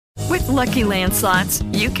Lucky Land Slots,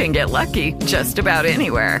 you can get lucky just about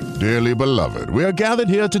anywhere. Dearly beloved, we are gathered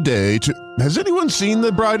here today to... Has anyone seen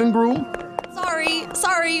the bride and groom?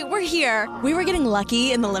 Sorry, we're here. We were getting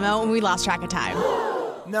lucky in the limo and we lost track of time.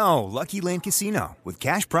 No, Lucky Land Casino, with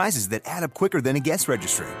cash prizes that add up quicker than a guest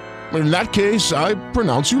registry. In that case, I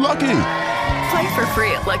pronounce you lucky. Play for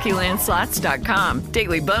free at LuckyLandSlots.com.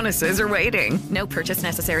 Daily bonuses are waiting. No purchase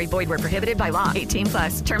necessary. Void where prohibited by law.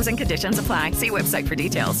 18+. Terms and conditions apply. See website for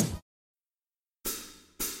details.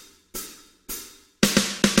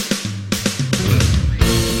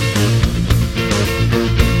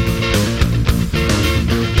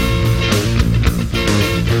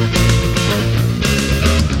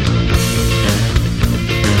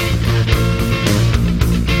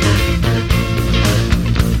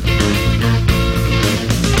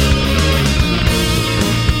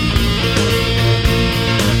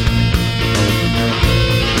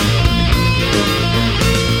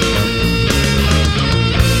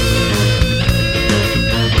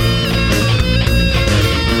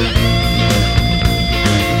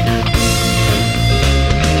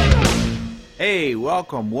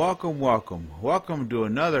 Welcome to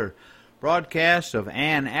another broadcast of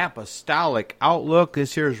An Apostolic Outlook.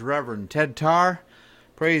 This here is Reverend Ted Tarr.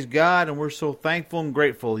 Praise God, and we're so thankful and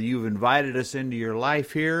grateful you've invited us into your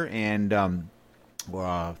life here, and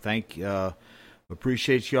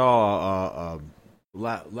appreciate y'all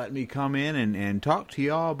letting me come in and talk to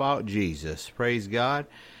y'all about Jesus. Praise God.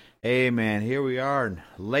 Amen. Here we are in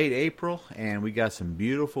late April, and we got some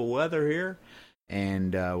beautiful weather here.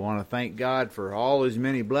 And I want to thank God for all His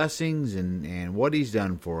many blessings and what He's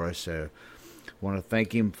done for us. I want to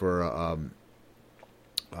thank Him for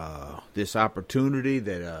this opportunity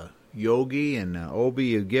that Yogi and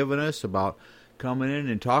Obi have given us about coming in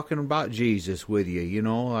and talking about Jesus with you. You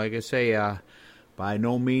know, like I say, by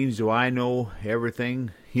no means do I know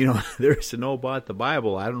everything, there is to know about the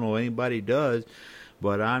Bible. I don't know anybody does,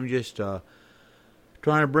 but I'm just...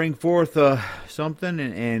 trying to bring forth something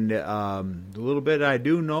and a little bit I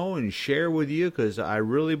do know and share with you, because I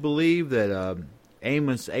really believe that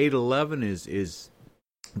Amos 8:11 is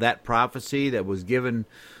that prophecy that was given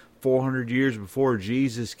 400 years before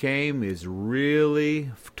Jesus came is really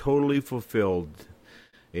totally fulfilled.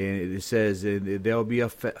 And it says there'll be a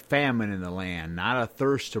famine in the land, not a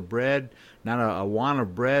thirst of bread, not a want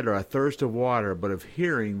of bread or a thirst of water, but of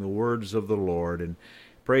hearing the words of the Lord. And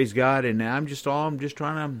praise God, and I'm just trying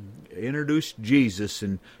to introduce Jesus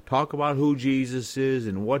and talk about who Jesus is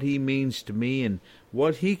and what He means to me and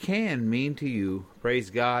what He can mean to you.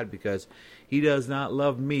 Praise God, because He does not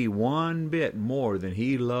love me one bit more than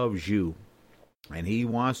He loves you. And He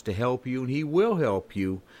wants to help you, and He will help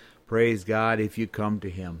you. Praise God, if you come to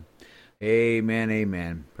Him. Amen,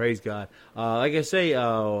 amen. Praise God. Like I say,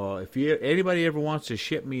 if anybody ever wants to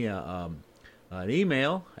ship me an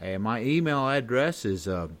email, and my email address is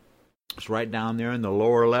it's right down there in the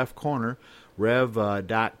lower left corner,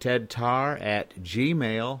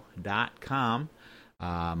 rev.tedtar@gmail.com.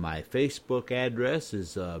 My Facebook address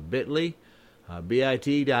is bit.ly,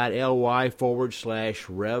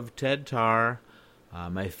 bit.ly/RevTedTar.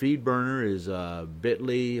 My feed burner is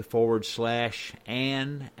bit.ly/An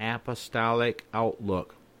Apostolic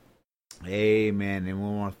Outlook. Amen. And we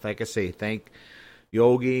want to, like I say, thank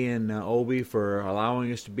Yogi and Obi for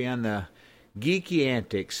allowing us to be on the Geeky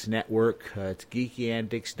Antics network. It's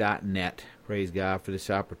geekyantics.net. Praise God for this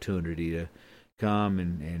opportunity to come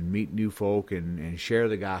and meet new folk and share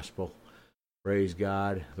the gospel. Praise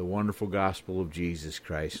God, the wonderful gospel of Jesus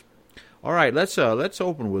Christ. All right, let's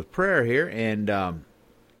open with prayer here and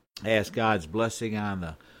ask God's blessing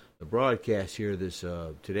on the broadcast here this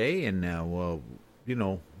today. And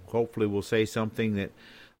hopefully we'll say something that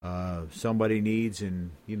somebody needs,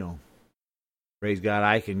 and praise God,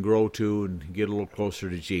 I can grow to and get a little closer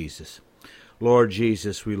to Jesus. Lord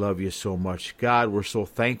Jesus, we love you so much. God, we're so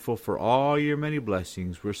thankful for all your many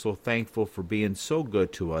blessings. We're so thankful for being so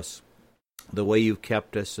good to us, the way you've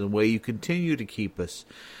kept us and the way you continue to keep us.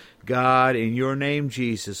 God, in your name,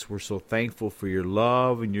 Jesus, we're so thankful for your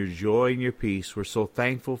love and your joy and your peace. We're so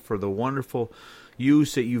thankful for the wonderful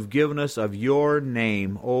use that you've given us of your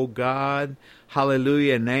name, oh God.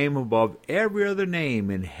 Hallelujah, a name above every other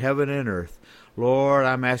name in heaven and earth. Lord,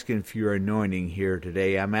 I'm asking for your anointing here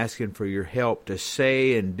today. I'm asking for your help to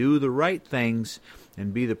say and do the right things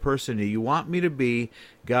and be the person that you want me to be.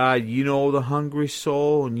 God, you know the hungry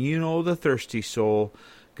soul and you know the thirsty soul.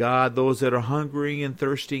 God, those that are hungering and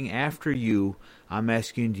thirsting after you, I'm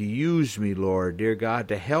asking you to use me, Lord, dear God,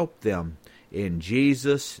 to help them. In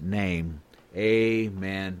Jesus' name,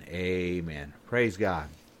 amen, amen. Praise God.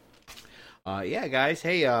 Guys,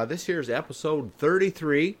 hey, this here's episode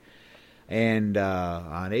 33. and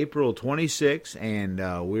on April 26th, and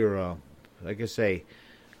we're, like I say,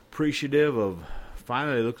 appreciative of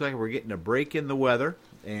finally, it looks like we're getting a break in the weather,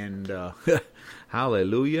 and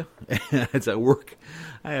hallelujah. As I work,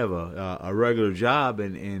 I have a regular job,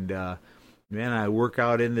 and man, I work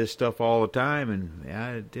out in this stuff all the time, and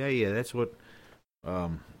I tell you, that's what,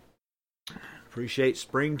 appreciate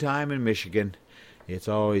springtime in Michigan. It's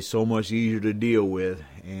always so much easier to deal with,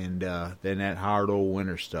 and than that hard old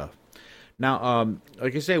winter stuff. Now,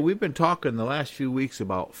 like I say, we've been talking the last few weeks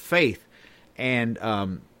about faith, and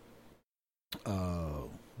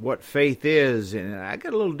what faith is, and I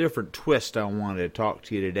got a little different twist I wanted to talk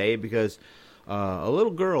to you today, because a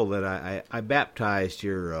little girl that I baptized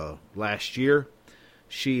here last year,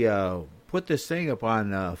 she put this thing up on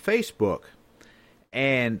Facebook,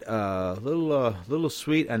 and little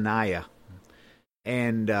sweet Anaya,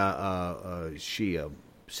 and she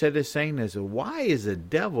said this thing that said, "Why is the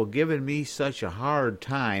devil giving me such a hard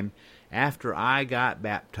time after I got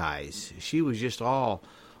baptized?" She was just all,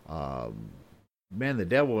 man, the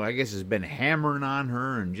devil, I guess, has been hammering on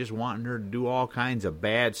her and just wanting her to do all kinds of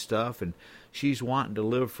bad stuff, and she's wanting to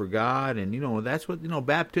live for God, and that's what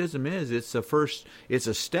baptism is. It's a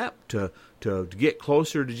step to get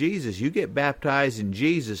closer to Jesus. You get baptized in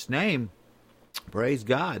Jesus' name. Praise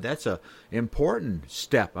God. That's a important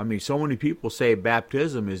step. I mean, so many people say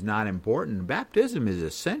baptism is not important. Baptism is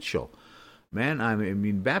essential. Man, I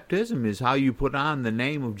mean, baptism is how you put on the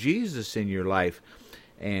name of Jesus in your life.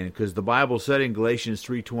 And because the Bible said in Galatians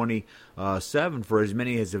 3:27, for as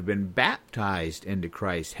many as have been baptized into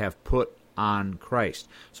Christ have put on Christ.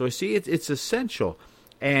 So see, it's essential.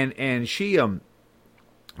 And she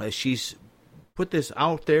she's put this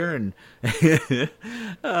out there, and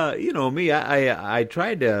me, I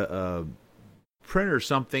tried to print her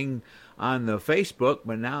something on the Facebook,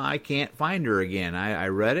 but now I can't find her again. I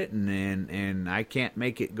read it, and I can't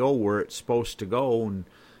make it go where it's supposed to go,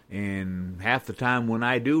 and half the time when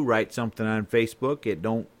I do write something on Facebook, it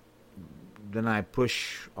don't. Then I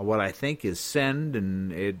push what I think is send,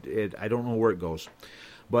 and it I don't know where it goes,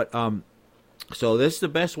 but so this is the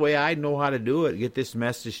best way I know how to do it. Get this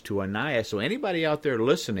message to Anaya. So anybody out there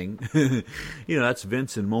listening, that's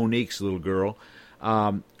Vince and Monique's little girl.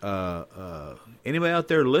 Anybody out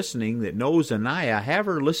there listening that knows Anaya, have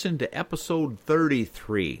her listen to episode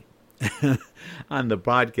 33 on the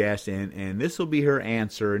podcast, and this will be her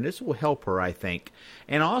answer, and this will help her, I think.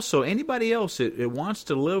 And also, anybody else that wants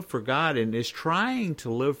to live for God and is trying to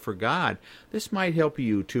live for God, this might help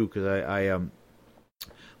you too, because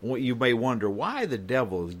you may wonder why the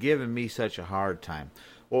devil is giving me such a hard time.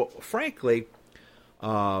 Well, frankly,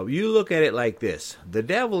 you look at it like this. The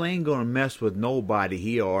devil ain't going to mess with nobody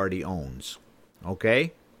he already owns.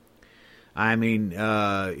 Okay? I mean,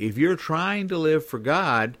 if you're trying to live for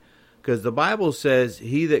God, because the Bible says,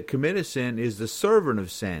 he that committeth sin is the servant of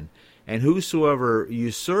sin. And whosoever you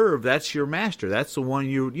serve, that's your master. That's the one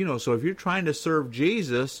so if you're trying to serve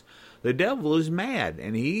Jesus, the devil is mad,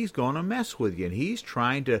 and he's going to mess with you, and he's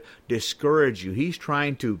trying to discourage you. He's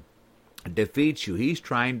trying to defeat you. He's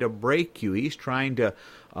trying to break you. He's trying to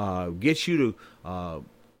get you to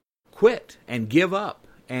quit and give up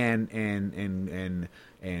and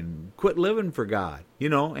quit living for God.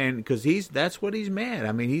 And because that's what he's mad.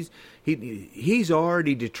 I mean, he's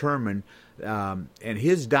already determined, and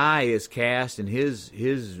his die is cast, and his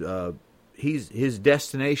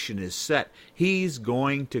destination is set. He's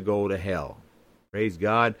going to go to hell. Praise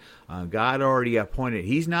God. God already appointed.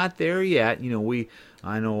 He's not there yet.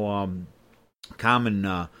 I know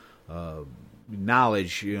common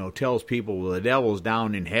knowledge, tells people, well, the devil's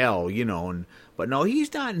down in hell, but no,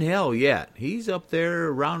 he's not in hell yet. He's up there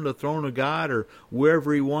around the throne of God, or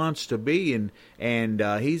wherever he wants to be, and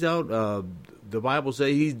he's out. The Bible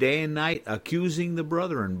says he's day and night accusing the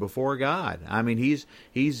brethren before God. I mean, he's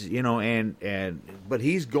but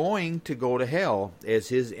he's going to go to hell as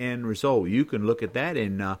his end result. You can look at that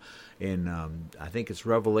in I think it's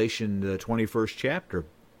Revelation, the 21st chapter.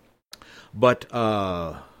 But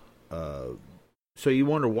so you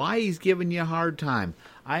wonder why he's giving you a hard time.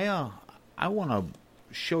 I want to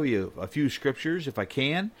show you a few scriptures if I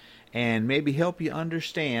can, and maybe help you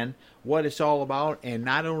understand what it's all about, and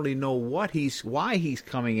not only know why he's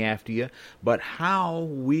coming after you, but how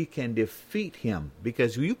we can defeat him,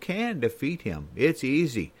 because you can defeat him. It's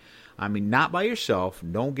easy. I mean, not by yourself.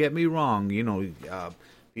 Don't get me wrong.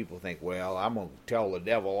 People think, well, I'm going to tell the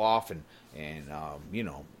devil off and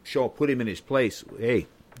put him in his place. Hey,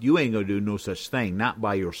 you ain't going to do no such thing. Not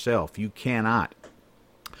by yourself. You cannot.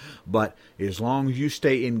 But as long as you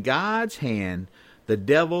stay in God's hand, The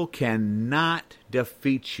devil cannot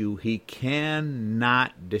defeat you. He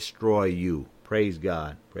cannot destroy you. Praise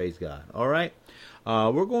God. Praise God. All right.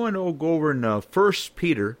 We're going to go over in 1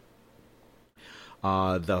 Peter,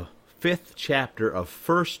 the 5th chapter of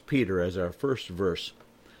 1 Peter as our first verse.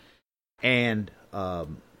 And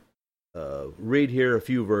read here a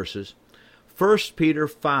few verses. 1 Peter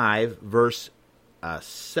 5, verse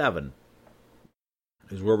 7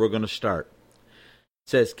 is where we're going to start. It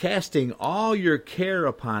says, casting all your care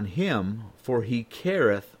upon him, for he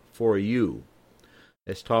careth for you.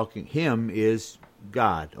 That's talking, him is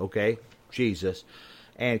God, okay? Jesus.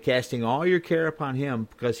 And casting all your care upon him,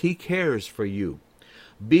 because he cares for you.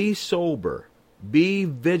 Be sober, be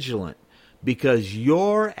vigilant, because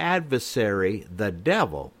your adversary, the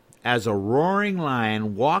devil, as a roaring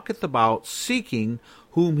lion, walketh about, seeking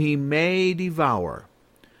whom he may devour.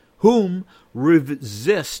 Whom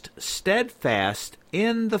resist steadfast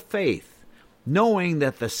in the faith, knowing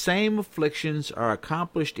that the same afflictions are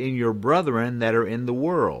accomplished in your brethren that are in the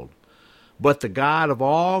world. But the God of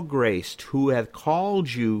all grace, who hath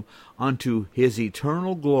called you unto his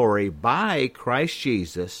eternal glory by Christ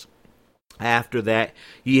Jesus, after that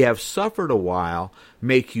ye have suffered a while,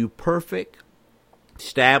 make you perfect,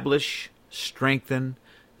 establish, strengthen,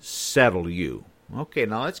 settle you. Okay,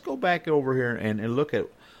 now let's go back over here and look at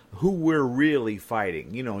who we're really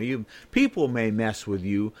fighting. You know, people may mess with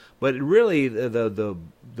you, but really the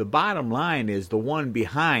bottom line is the one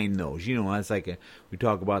behind those. You know, that's like we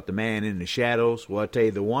talk about the man in the shadows. Well, I tell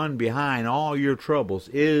you, the one behind all your troubles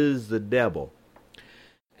is the devil.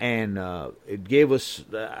 And it gave us,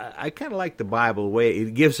 I kind of like the Bible the way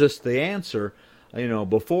it gives us the answer, you know,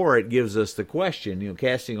 before it gives us the question, you know,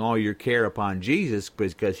 casting all your care upon Jesus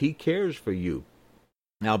because he cares for you.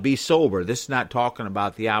 Now, be sober. This is not talking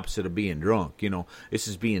about the opposite of being drunk. You know, this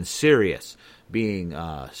is being serious, being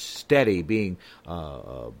steady, being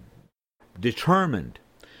determined.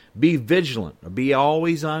 Be vigilant, or be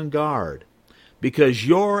always on guard, because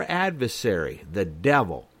your adversary, the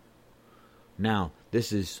devil. Now,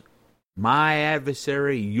 this is my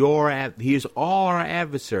adversary, he is all our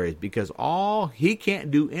adversaries, because he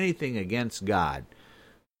can't do anything against God.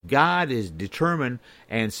 God is determined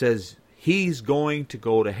and says he's going to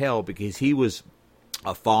go to hell because he was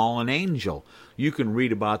a fallen angel. You can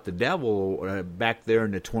read about the devil back there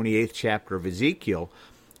in the 28th chapter of Ezekiel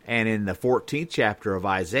and in the 14th chapter of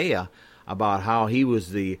Isaiah about how he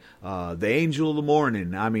was the angel of the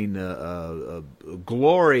morning. I mean, a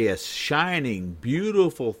glorious, shining,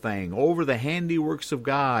 beautiful thing over the handiworks of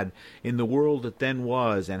God in the world that then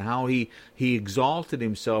was, and how he exalted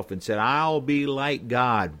himself and said, I'll be like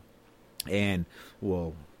God. And,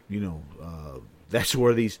 well, you know, that's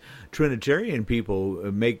where these Trinitarian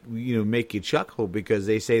people make you chuckle, because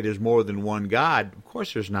they say there's more than one God. Of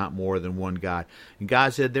course there's not more than one God. And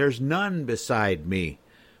God said, there's none beside me.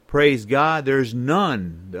 Praise God, there's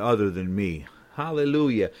none other than me.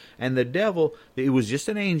 Hallelujah. And the devil, he was just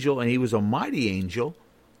an angel, and he was a mighty angel,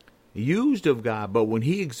 used of God. But when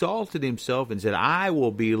he exalted himself and said, I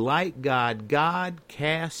will be like God, God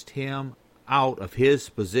cast him out of his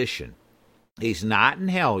position. He's not in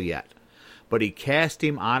hell yet, but he cast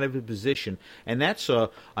him out of his position. And that's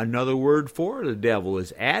another word for the devil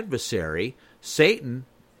is adversary. Satan,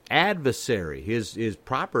 adversary. His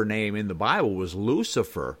proper name in the Bible was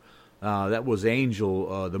Lucifer. That was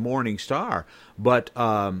angel, the morning star. But,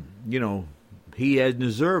 he hasn't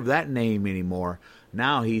deserved that name anymore.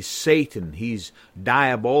 Now he's Satan. He's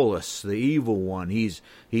Diabolus, the evil one. He's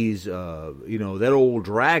that old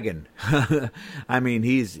dragon. I mean,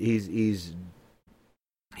 he's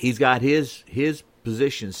got his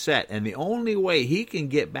position set, and the only way he can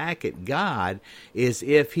get back at God is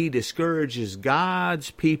if he discourages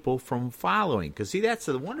God's people from following. Because, see, that's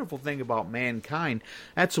the wonderful thing about mankind.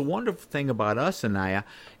 That's the wonderful thing about us, Anaya,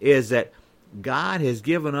 is that God has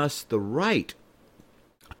given us the right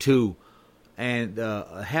to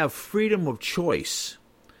have freedom of choice.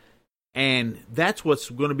 And that's what's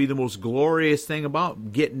going to be the most glorious thing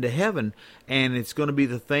about getting to heaven. And it's going to be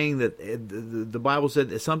the thing that the Bible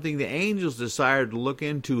said, something the angels desired to look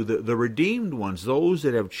into, the redeemed ones, those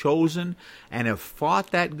that have chosen and have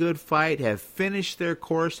fought that good fight, have finished their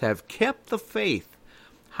course, have kept the faith.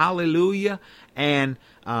 Hallelujah. And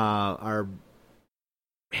are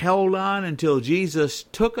held on until Jesus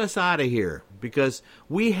took us out of here. Because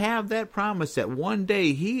we have that promise that one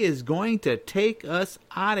day he is going to take us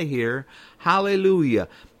out of here. Hallelujah.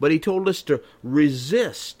 But he told us to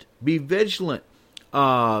resist, be vigilant,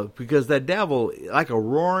 because the devil, like a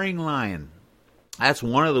roaring lion, that's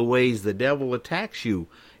one of the ways the devil attacks you,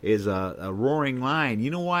 is a roaring lion.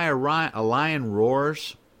 You know why a lion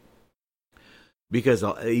roars? because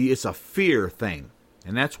it's a fear thing.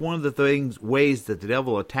 And that's one of the ways that the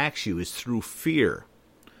devil attacks you is through fear.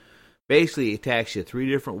 Basically, he attacks you 3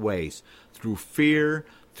 different ways: through fear,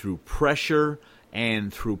 through pressure,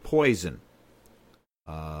 and through poison.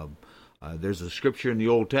 There's a scripture in the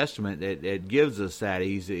Old Testament that gives us that.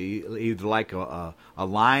 He's either like a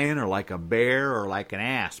lion or like a bear or like an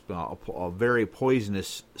asp, a very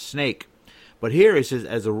poisonous snake. But here it says,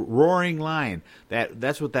 as a roaring lion.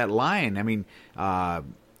 That's what that lion, I mean,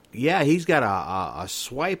 he's got a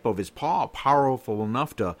swipe of his paw powerful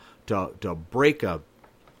enough to break an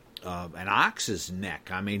ox's neck.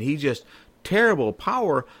 I mean, he just terrible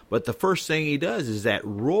power. But the first thing he does is that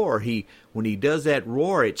roar. When he does that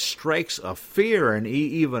roar, it strikes a fear, and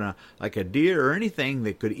even like a deer or anything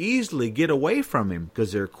that could easily get away from him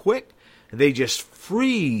because they're quick. They just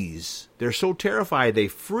freeze. They're so terrified they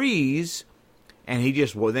freeze, and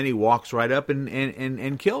then he walks right up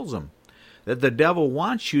and kills them. That the devil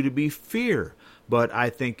wants you to be fear. But I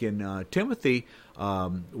think in Timothy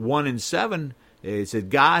 1:7, it said,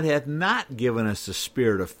 God hath not given us the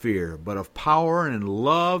spirit of fear, but of power and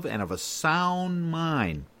love and of a sound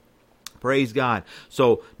mind. Praise God.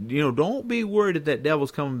 So, don't be worried that devil's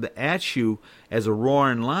coming at you as a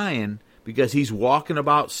roaring lion, because he's walking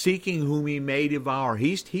about seeking whom he may devour.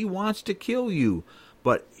 He wants to kill you.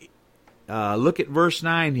 But look at verse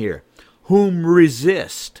 9 here. Whom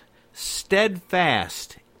resist,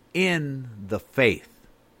 steadfast in the faith.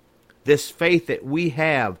 This faith that we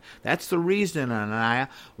have, that's the reason, Ananiah,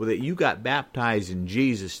 that you got baptized in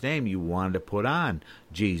Jesus' name. You wanted to put on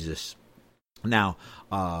Jesus. Now,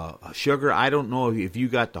 Sugar, I don't know if you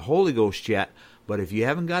got the Holy Ghost yet, but if you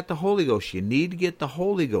haven't got the Holy Ghost, you need to get the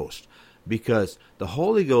Holy Ghost, because the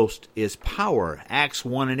Holy Ghost is power. Acts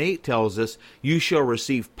 1:8 tells us, you shall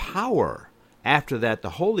receive power. After that,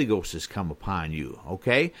 the Holy Ghost has come upon you,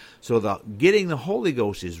 okay? So getting the Holy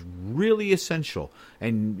Ghost is really essential.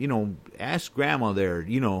 And, ask Grandma there,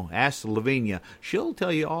 ask Lavinia. She'll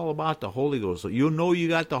tell you all about the Holy Ghost. So you'll know you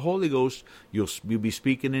got the Holy Ghost. You'll be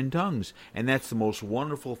speaking in tongues. And that's the most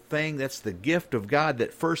wonderful thing. That's the gift of God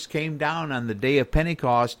that first came down on the day of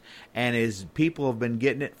Pentecost. And his people have been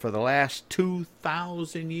getting it for the last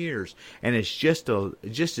 2,000 years. And it's just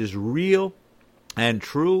as real and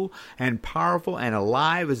true and powerful and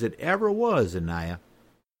alive as it ever was, Ananiah.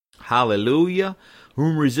 Hallelujah.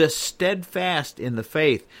 Whom resist steadfast in the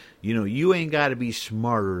faith. You ain't got to be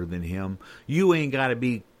smarter than him. You ain't got to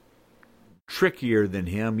be trickier than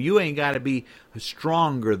him. You ain't got to be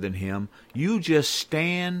stronger than him. You just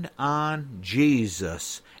stand on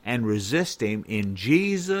Jesus and resist him in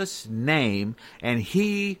Jesus' name, and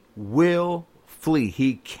he will flee.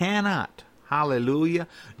 He cannot. Hallelujah.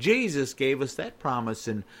 Jesus gave us that promise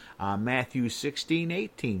in Matthew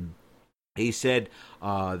 16:18. He said,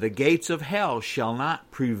 the gates of hell shall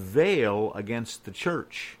not prevail against the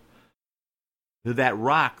church. That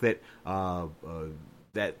rock, that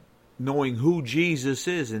knowing who Jesus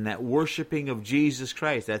is and that worshiping of Jesus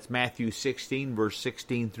Christ. That's Matthew 16, verse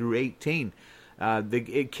 16 through 18.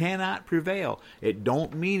 It cannot prevail. It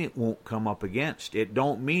don't mean it won't come up against. It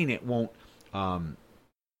don't mean it won't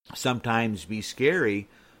sometimes be scary,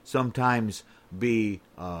 sometimes be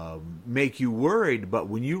make you worried, but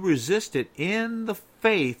when you resist it in the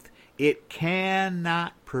faith, it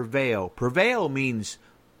cannot prevail. Prevail means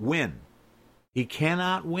win. He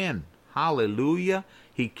cannot win. Hallelujah.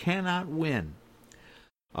 He cannot win.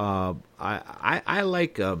 I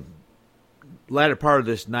like latter part of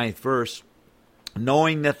this 9th verse,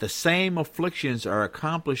 knowing that the same afflictions are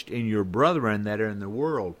accomplished in your brethren that are in the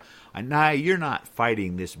world. Now, you're not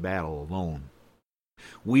fighting this battle alone.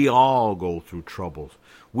 We all go through troubles.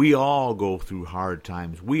 We all go through hard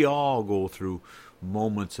times. We all go through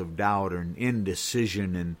moments of doubt and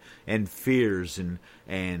indecision and fears and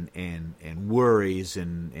worries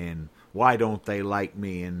and why don't they like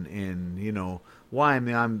me and why am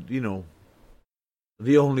I'm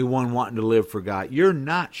the only one wanting to live for God. You're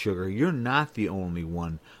not, Sugar. You're not the only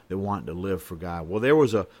one that wanting to live for God. Well, there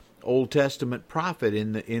was a Old Testament prophet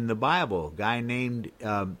in the Bible, a guy named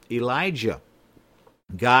Elijah.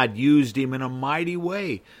 God used him in a mighty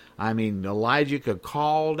way. I mean, Elijah could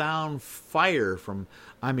call down fire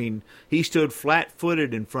he stood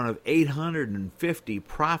flat-footed in front of 850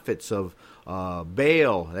 prophets of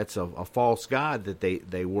Baal. That's a false god that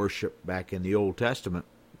they worship back in the Old Testament.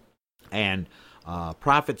 And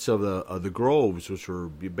prophets of the groves, which were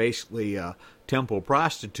basically temple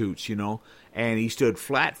prostitutes, and he stood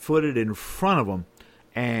flat-footed in front of them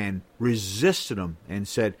and resisted them and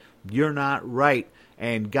said, you're not right.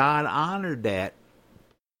 And God honored that.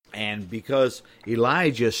 And because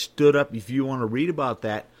Elijah stood up, if you want to read about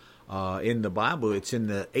that, in the Bible. It's in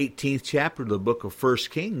the 18th chapter of the book of 1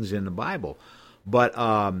 Kings in the Bible. But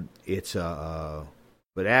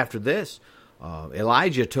but after this,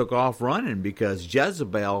 Elijah took off running because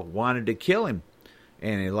Jezebel wanted to kill him.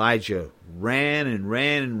 And Elijah ran and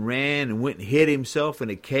ran and ran and went and hid himself in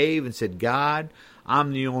a cave and said, God,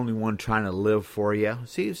 I'm the only one trying to live for you.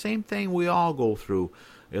 See, the same thing we all go through.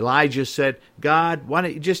 Elijah said, God, why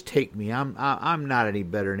don't you just take me? I'm not any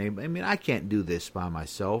better than anybody. I mean, I can't do this by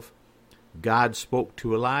myself. God spoke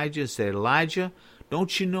to Elijah and said, Elijah,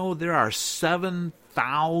 don't you know there are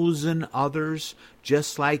 7,000 others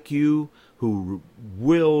just like you who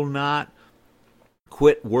will not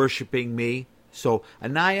quit worshiping me? So,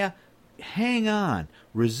 Ananiah, hang on.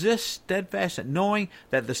 Resist steadfast, knowing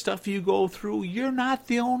that the stuff you go through, you're not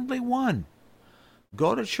the only one.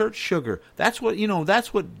 Go to church sugar. That's what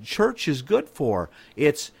church is good for.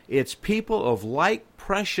 It's people of like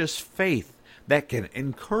precious faith that can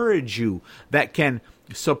encourage you, that can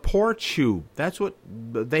support you. That's what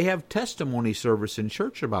they have testimony service in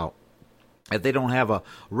church about. If they don't have a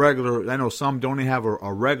regular, I know some don't even have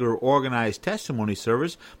a regular organized testimony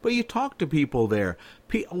service, but you talk to people there.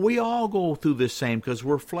 We all go through the same because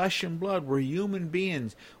we're flesh and blood. We're human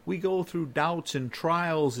beings. We go through doubts and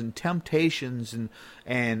trials and temptations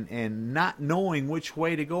and not knowing which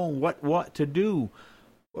way to go and what to do.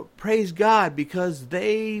 But praise God, because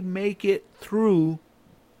they make it through.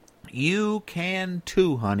 You can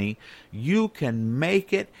too, honey. You can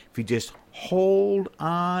make it if you just hold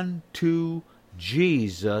on to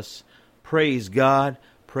Jesus. Praise God.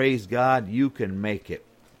 Praise God. You can make it.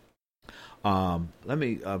 Let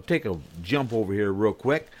me take a jump over here real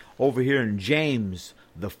quick. Over here in James,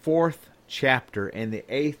 the 4th chapter and the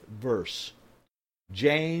 8th verse.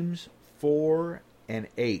 James 4 and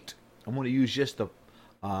 8. I'm going to use just the...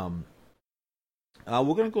 we're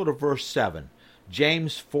going to go to verse 7.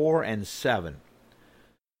 James 4 and 7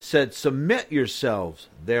 said, Submit yourselves,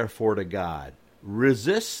 therefore, to God.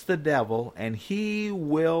 Resist the devil, and he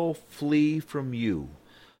will flee from you.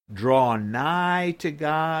 Draw nigh to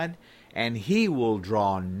God, and he will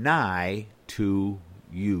draw nigh to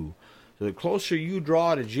you. So the closer you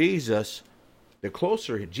draw to Jesus, the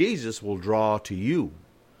closer Jesus will draw to you.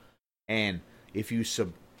 And if you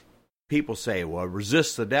people say, well,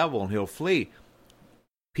 resist the devil and he'll flee.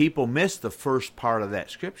 People miss the first part of that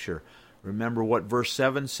scripture. Remember what verse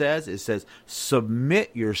 7 says? It says,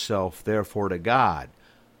 Submit yourself, therefore, to God.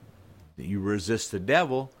 You resist the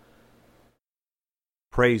devil,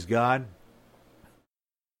 praise God,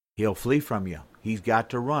 he'll flee from you. He's got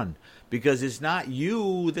to run. Because it's not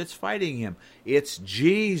you that's fighting him. It's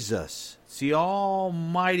Jesus. It's the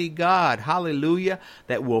Almighty God, hallelujah,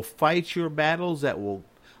 that will fight your battles, that will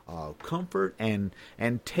comfort and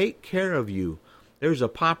take care of you. There's a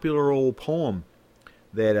popular old poem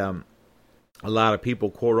that a lot of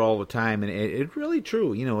people quote all the time, and it's really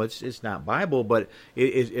true. You know, it's not Bible, but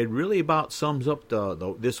it really about sums up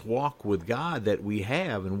this walk with God that we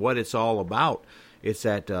have and what it's all about. It's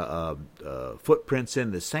that footprints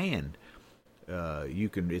in the sand.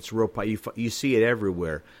 It's real. You see it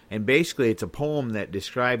everywhere, and basically, it's a poem that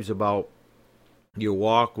describes about your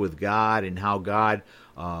walk with God and how God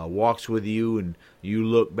walks with you, and you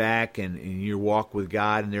look back and you walk with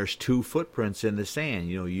God, and there's two footprints in the sand.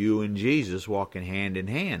 You know, you and Jesus walking hand in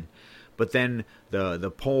hand. But then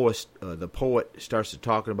the poet starts to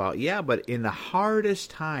talking about, but in the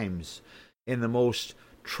hardest times, in the most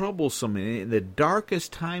troublesome, in the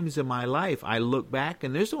darkest times of my life, I look back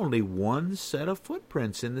and there's only one set of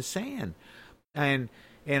footprints in the sand, and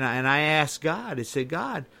I asked God, I said,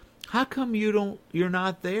 God, how come you're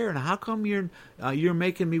not there, and how come you're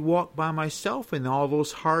making me walk by myself in all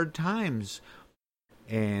those hard times?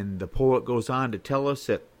 And the poet goes on to tell us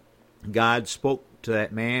that God spoke to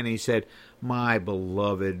that man, and he said, my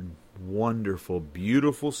beloved, wonderful,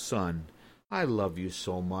 beautiful son, I love you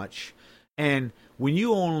so much. And when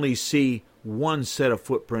you only see one set of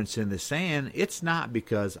footprints in the sand, it's not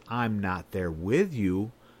because I'm not there with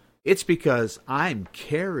you. It's because I'm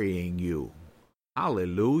carrying you.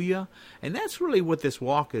 Hallelujah. And that's really what this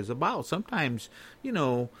walk is about. Sometimes,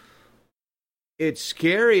 it's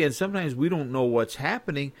scary, and sometimes we don't know what's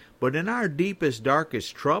happening. But in our deepest,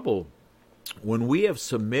 darkest trouble, when we have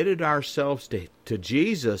submitted ourselves to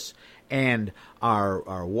Jesus and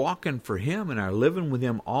are walking for him and are living with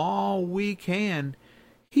him all we can,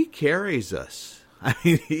 he carries us. I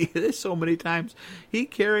mean, there's so many times he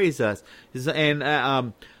carries us. And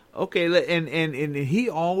and he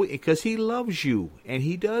always, because he loves you and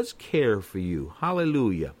he does care for you.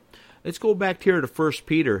 Hallelujah. Let's go back here to 1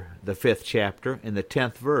 Peter, the 5th chapter, and the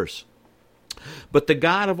 10th verse. But the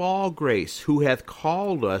God of all grace, who hath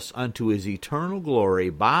called us unto his eternal glory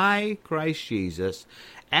by Christ Jesus,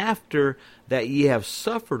 after that ye have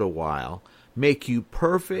suffered a while, make you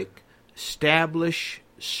perfect, establish,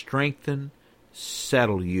 strengthen,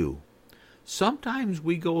 settle you. Sometimes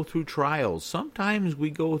we go through trials. Sometimes we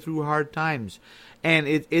go through hard times. And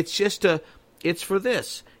it's for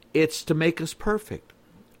this. It's to make us perfect.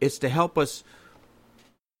 It's to help us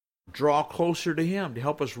draw closer to him, to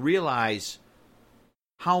help us realize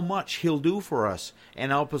how much he'll do for us,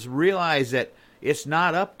 and help us realize that it's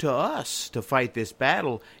not up to us to fight this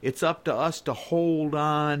battle. It's up to us to hold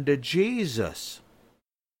on to Jesus,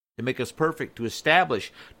 to make us perfect, to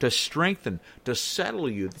establish, to strengthen, to settle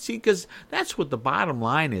you. See, because that's what the bottom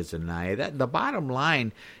line is, Anaya. The bottom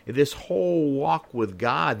line, this whole walk with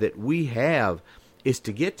God that we have, is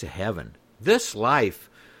to get to heaven. This life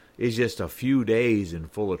is just a few days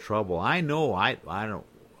and full of trouble. I know. I don't.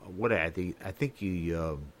 What I think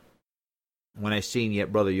you. When I seen you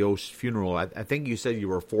at Brother Yost's funeral, I think you said you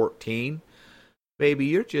were 14. Baby,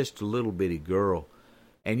 you're just a little bitty girl.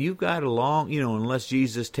 And you've got a long, unless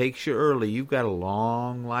Jesus takes you early, you've got a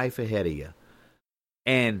long life ahead of you.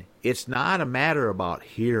 And it's not a matter about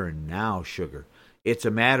here and now, sugar. It's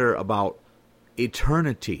a matter about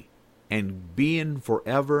eternity and being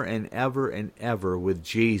forever and ever and ever with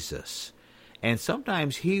Jesus. And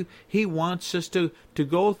sometimes he wants us to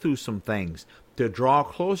go through some things, to draw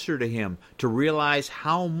closer to him, to realize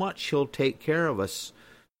how much he'll take care of us.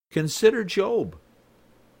 Consider Job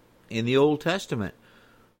in the Old Testament.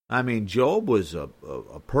 I mean, Job was a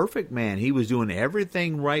perfect man. He was doing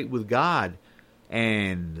everything right with God.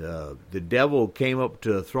 And the devil came up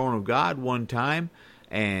to the throne of God one time,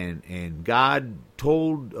 and God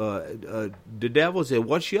told the devil, said,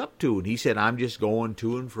 "What's you up to?" And he said, "I'm just going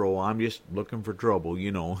to and fro. I'm just looking for trouble,"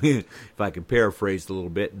 if I can paraphrase a little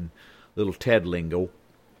bit in little Ted lingo.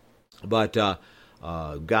 But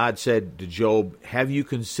God said to Job, "Have you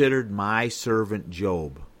considered my servant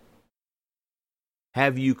Job?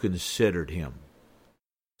 Have you considered him?"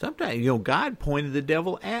 Sometimes, God pointed the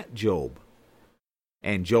devil at Job.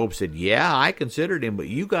 And Job said, "Yeah, I considered him, but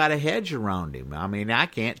you got a hedge around him. I mean, I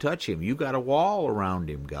can't touch him. You got a wall around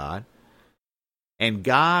him, God." And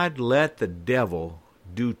God let the devil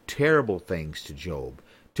do terrible things to Job.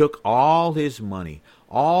 Took all his money,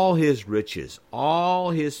 all his riches, all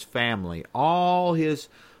his family, all his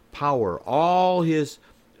power, all his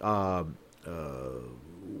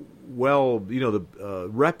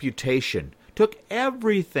reputation. Took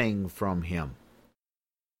everything from him.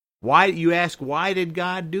 Why, you ask, why did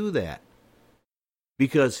God do that?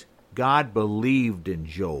 Because God believed in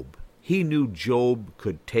Job. He knew Job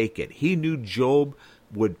could take it. He knew Job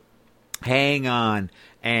would hang on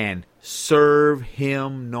and serve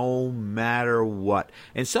him no matter what.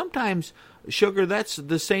 And sometimes, sugar, that's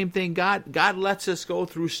the same thing. God lets us go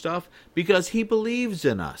through stuff because he believes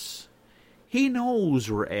in us. He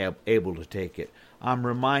knows we're able to take it. I'm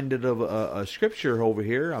reminded of a scripture over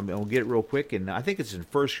here. I'll get it real quick, and I think it's in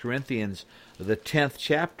 1 Corinthians, the 10th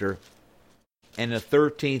chapter, and the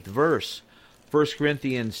 13th verse. 1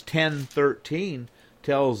 Corinthians 10:13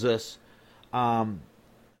 tells us,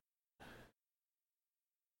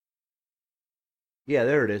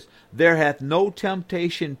 there it is. "There hath no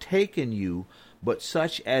temptation taken you, but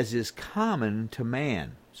such as is common to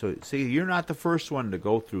man." So, see, you're not the first one to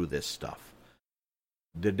go through this stuff.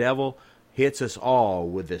 The devil hits us all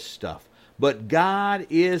with this stuff. "But God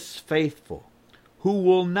is faithful, who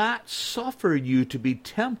will not suffer you to be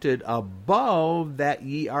tempted above that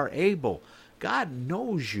ye are able." God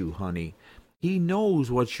knows you, honey. He knows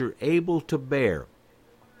what you're able to bear.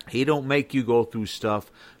 He don't make you go through stuff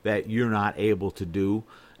that you're not able to do.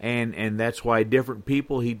 And that's why different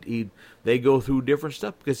people, they go through different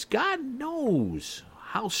stuff, because God knows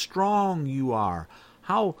how strong you are,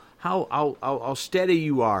 how steady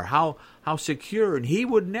you are, how secure.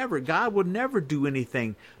 And God would never do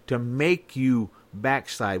anything to make you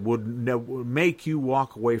backslide, would make you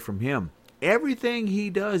walk away from him. Everything he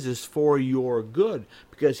does is for your good,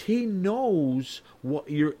 because he knows what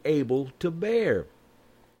you're able to bear.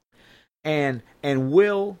 And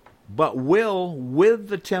will with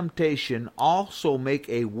the temptation also make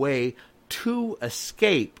a way to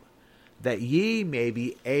escape, that ye may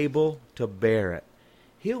be able to bear it.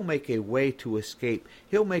 He'll make a way to escape.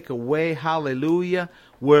 He'll make a way, hallelujah,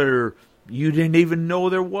 where you didn't even know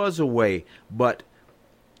there was a way. But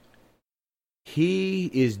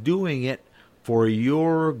he is doing it for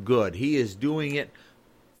your good. He is doing it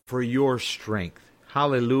for your strength.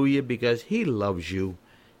 Hallelujah, because he loves you.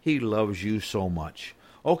 He loves you so much.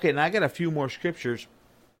 Okay, now I got a few more scriptures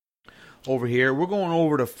over here. We're going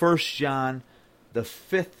over to 1 John the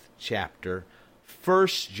 5th chapter, 1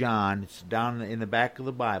 John, it's down in the back of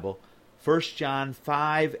the Bible, 1 John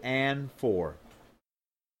 5 and 4.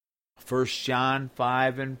 1 John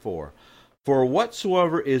 5 and 4. For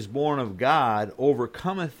whatsoever is born of God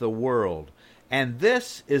overcometh the world, and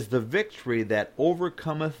this is the victory that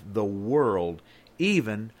overcometh the world,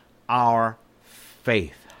 even our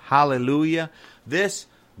faith. Hallelujah. This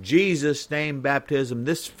Jesus name baptism,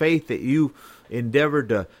 this faith that you endeavored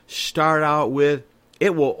to start out with,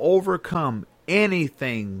 it will overcome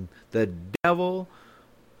anything the devil,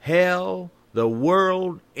 hell, the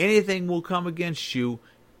world, anything will come against you.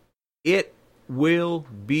 It will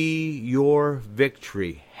be your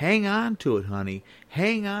victory. Hang on to it, honey.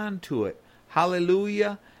 Hang on to it.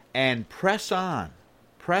 Hallelujah. And press on.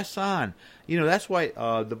 Press on. You know, that's why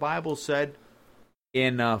the Bible said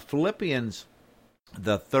in Philippians,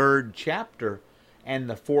 the 3rd chapter and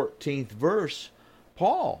the 14th verse,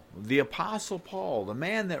 Paul, the Apostle Paul, the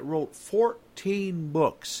man that wrote 14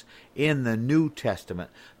 books in the New Testament,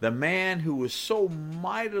 the man who was so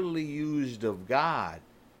mightily used of God,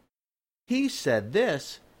 he said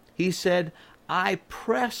this. He said, I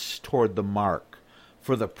press toward the mark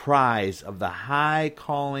for the prize of the high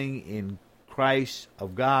calling in Christ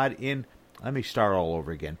of God in... Let me start all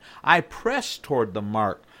over again. I press toward the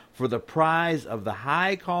mark for the prize of the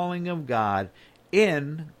high calling of God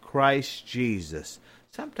in Christ Jesus.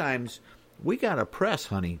 Sometimes we got to press,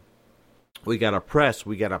 honey. We got to press.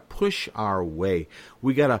 We got to push our way.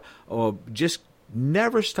 We got to just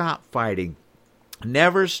never stop fighting.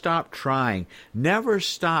 Never stop trying. Never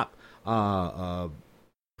stop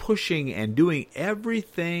pushing and doing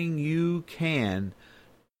everything you can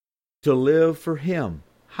to live for Him.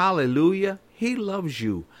 Hallelujah. He loves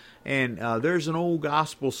you. And there's an old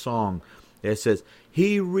gospel song that says,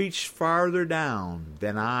 He reached farther down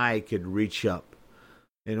than I could reach up.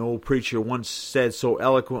 An old preacher once said so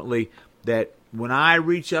eloquently that when I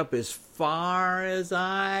reach up as far as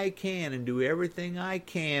I can and do everything I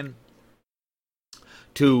can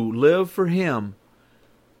to live for Him,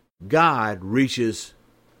 God reaches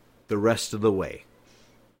the rest of the way.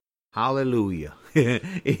 Hallelujah.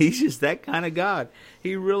 He's just that kind of God.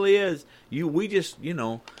 He really is. We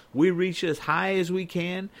reach as high as we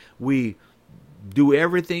can. We do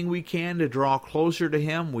everything we can to draw closer to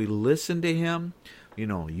Him. We listen to Him. You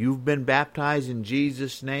know, you've been baptized in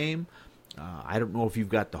Jesus' name. I don't know if you've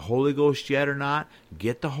got the Holy Ghost yet or not.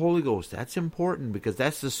 Get the Holy Ghost. That's important because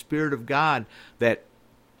that's the Spirit of God that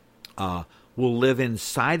will live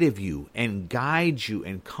inside of you and guide you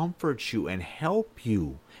and comfort you and help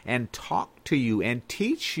you and talk to you and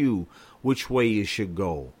teach you which way you should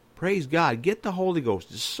go. Praise God. Get the Holy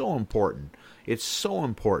Ghost. It's so important. It's so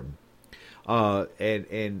important. And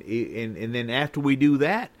then after we do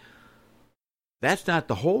that, that's not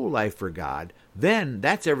the whole life for God. Then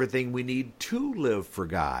that's everything we need to live for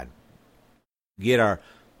God. Get our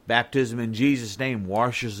baptism in Jesus' name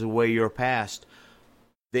washes away your past.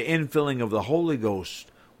 The infilling of the Holy Ghost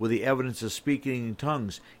with the evidence of speaking in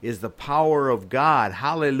tongues is the power of God,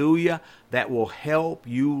 hallelujah, that will help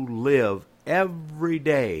you live every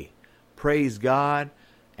day. Praise God,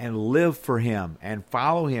 and live for Him and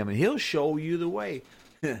follow Him, and He'll show you the way.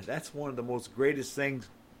 That's one of the most greatest things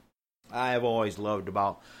I have always loved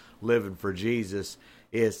about living for Jesus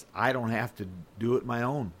is I don't have to do it my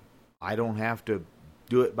own. I don't have to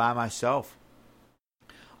do it by myself.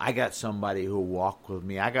 I got somebody who will walk with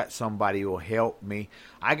me. I got somebody who will help me.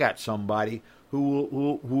 I got somebody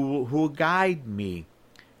who will guide me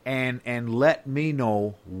and let me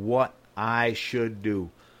know what I should do.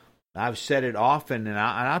 I've said it often, and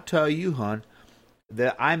I'll tell you, hon,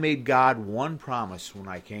 that I made God one promise when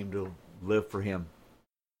I came to live for Him.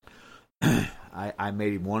 I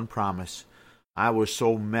made Him one promise. I was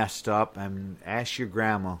so messed up. And ask your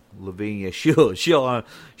grandma, Lavinia. She'll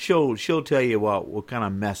tell you what kind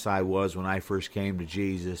of mess I was when I first came to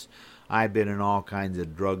Jesus. I'd been in all kinds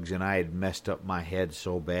of drugs, and I had messed up my head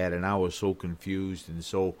so bad, and I was so confused and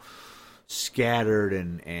so scattered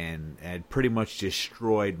and had pretty much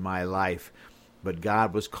destroyed my life. But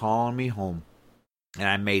God was calling me home, and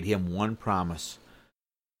I made Him one promise.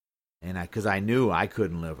 And because I knew I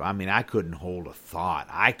couldn't live. I mean, I couldn't hold a thought.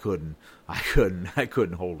 I couldn't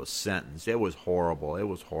hold a sentence. It was horrible. It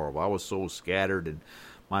was horrible. I was so scattered, and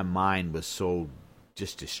my mind was so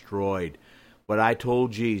just destroyed. But I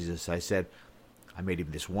told Jesus, I said, I made Him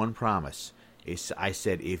this one promise. I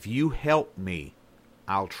said, if you help me,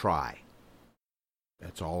 I'll try.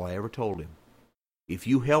 That's all I ever told Him. If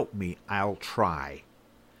you help me, I'll try.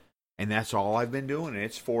 And that's all I've been doing. And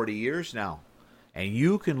it's 40 years now. And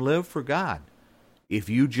you can live for God if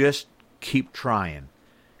you just keep trying,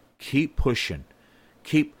 keep pushing,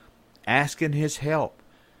 keep asking his help.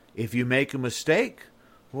 If you make a mistake,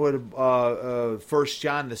 what 1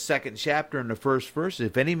 John, the 2nd chapter and the 1st verse,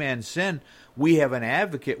 if any man sin, we have an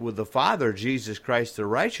advocate with the Father, Jesus Christ the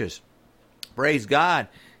righteous. Praise God.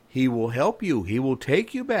 He will help you. He will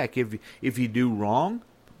take you back if you do wrong.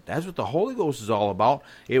 That's what the Holy Ghost is all about.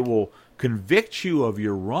 It will convict you of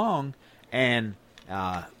your wrong, and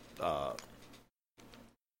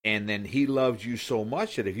then he loves you so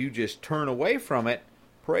much that if you just turn away from it,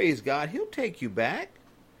 praise God, he'll take you back.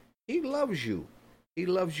 He loves you. He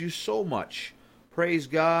loves you so much. Praise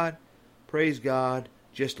God. Praise God.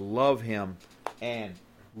 Just love him and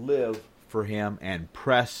live for him and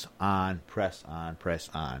press on, press on, press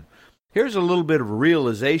on. Here's a little bit of a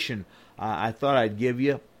realization I thought I'd give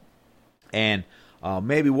you, and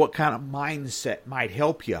maybe what kind of mindset might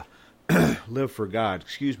help you live for God.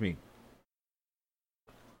 Excuse me.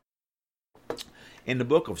 In the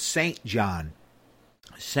book of St. John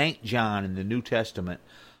in the New Testament,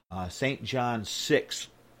 St. John 6,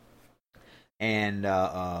 and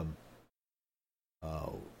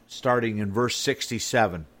starting in verse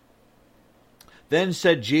 67. Then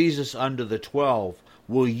said Jesus unto the 12,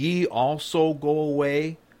 Will ye also go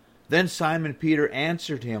away? Then Simon Peter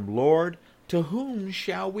answered him, Lord, to whom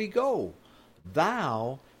shall we go?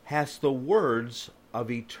 Thou hast the words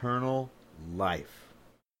of eternal life.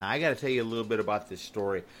 Now, I got to tell you a little bit about this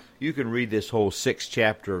story. You can read this whole 6th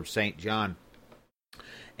chapter of St. John,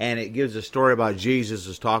 and it gives a story about Jesus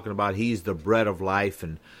is talking about he's the bread of life,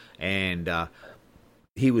 and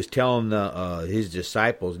he was telling his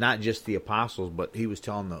disciples, not just the apostles, but he was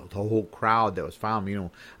telling the whole crowd that was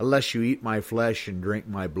found, unless you eat my flesh and drink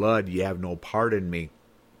my blood, you have no part in me.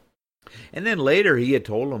 And then later he had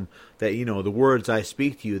told them that, the words I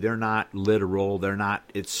speak to you, they're not literal,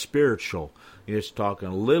 it's spiritual. He's talking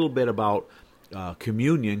a little bit about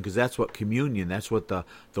communion, because that's what the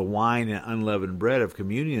wine and unleavened bread of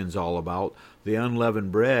communion is all about. The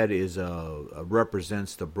unleavened bread is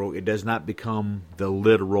represents the broken. It does not become the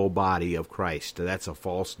literal body of Christ. That's a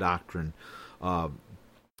false doctrine, but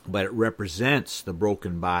it represents the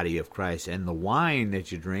broken body of Christ. And the wine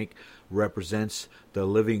that you drink represents the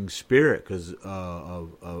living spirit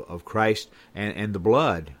of Christ, and the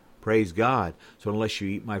blood. Praise God. So unless you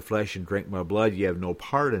eat my flesh and drink my blood, you have no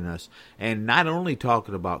part in us. And not only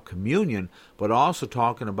talking about communion, but also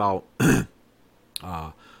talking about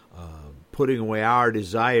putting away our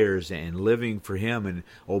desires and living for him and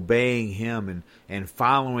obeying him and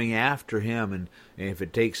following after him. And if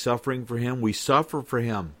it takes suffering for him, we suffer for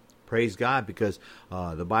him. Praise God, because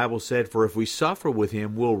the Bible said, for if we suffer with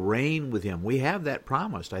him, we'll reign with him. We have that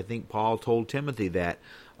promised. I think Paul told Timothy that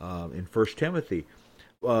in 1 Timothy.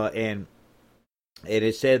 And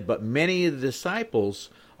it said, but many of the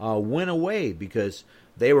disciples went away because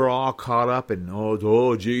they were all caught up in,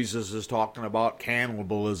 Jesus is talking about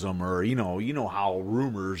cannibalism, or, you know how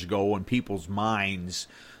rumors go and people's minds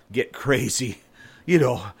get crazy,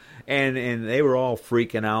 and they were all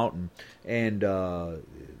freaking out. And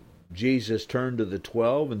Jesus turned to the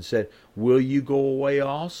 12 and said, will you go away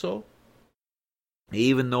also?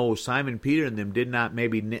 Even though Simon Peter and them did not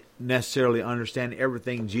maybe necessarily understand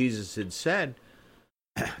everything Jesus had said,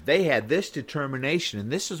 they had this determination, and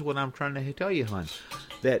this is what I'm trying to tell you, hon,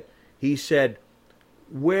 that he said,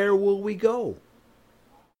 where will we go?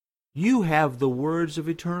 You have the words of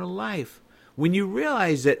eternal life. When you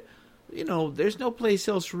realize that, there's no place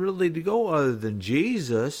else really to go other than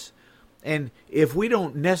Jesus. And if we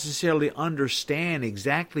don't necessarily understand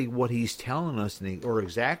exactly what he's telling us, or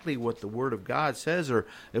exactly what the Word of God says, or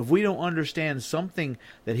if we don't understand something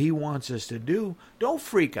that he wants us to do, don't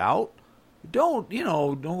freak out. Don't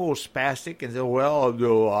go spastic and say,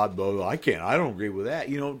 well, I can't, I don't agree with that.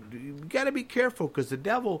 You got to be careful, because the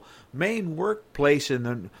devil main workplace and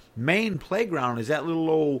the main playground is that little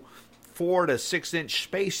old 4 to 6 inch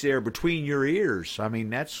space there between your ears. I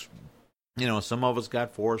mean, that's, some of us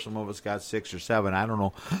got 4, some of us got 6 or 7. I don't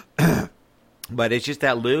know. But it's just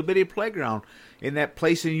that little bitty playground in that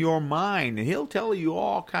place in your mind. And he'll tell you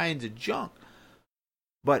all kinds of junk.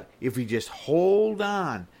 But if you just hold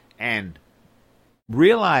on and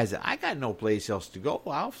realize that I got no place else to go.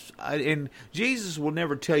 And Jesus will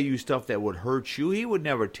never tell you stuff that would hurt you. He would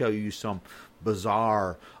never tell you some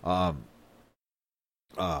bizarre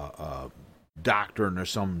doctrine or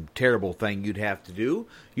some terrible thing you'd have to do.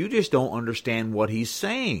 You just don't understand what he's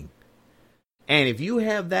saying. And if you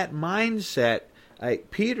have that mindset,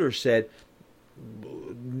 like Peter said,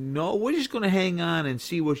 no, we're just going to hang on and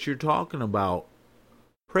see what you're talking about.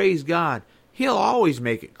 Praise God. He'll always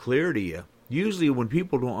make it clear to you. Usually when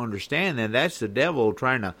people don't understand, then that's the devil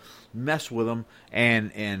trying to mess with them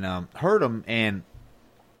and hurt them. And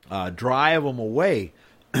drive them away.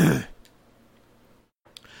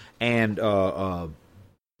 And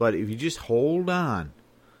but if you just hold on,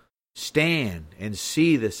 stand and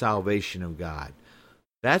see the salvation of God.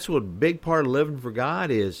 That's what a big part of living for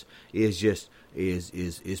God is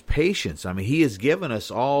patience. I mean, He has given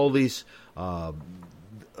us all these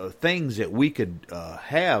things that we could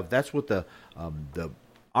have. That's what the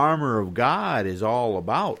armor of God is all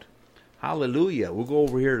about. Hallelujah. We'll go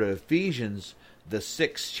over here to Ephesians, the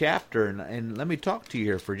 6th chapter, and let me talk to you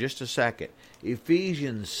here for just a second.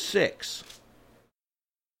 Ephesians 6,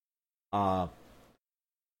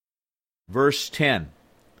 verse 10.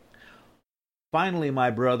 Finally, my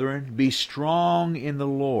brethren, be strong in the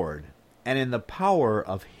Lord and in the power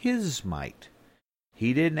of His might.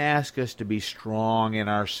 He didn't ask us to be strong in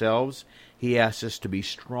ourselves. He asked us to be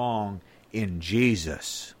strong in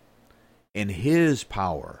Jesus, in His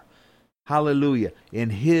power. Hallelujah.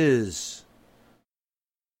 In His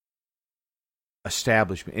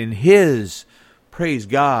establishment, in His, praise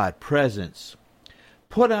God, presence.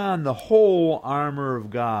 Put on the whole armor of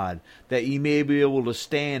God, that ye may be able to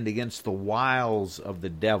stand against the wiles of the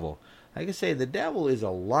devil. Like I say, the devil is a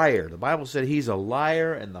liar. The Bible said he's a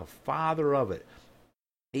liar and the father of it.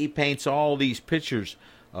 He paints all these pictures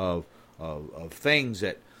of things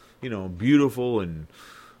that, beautiful and,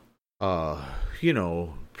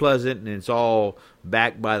 pleasant, and it's all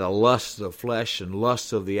backed by the lust of the flesh and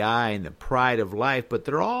lust of the eye and the pride of life, but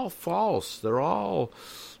they're all false. They're all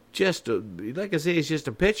just, like I say, it's just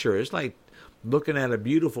a picture. It's like looking at a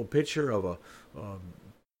beautiful picture of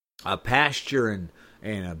a pasture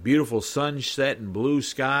and a beautiful sunset and blue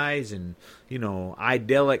skies and,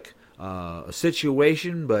 idyllic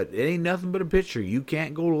situation, but it ain't nothing but a picture. You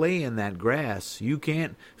can't go lay in that grass. You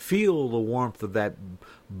can't feel the warmth of that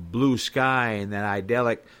blue sky and that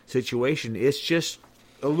idyllic situation. It's just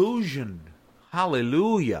illusion.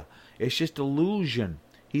 Hallelujah. It's just illusion.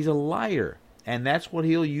 He's a liar, and that's what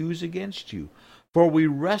he'll use against you. For we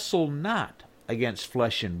wrestle not against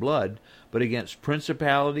flesh and blood, but against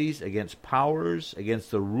principalities, against powers, against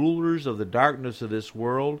the rulers of the darkness of this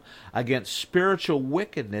world, against spiritual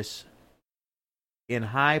wickedness in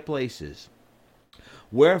high places.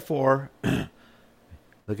 Wherefore, look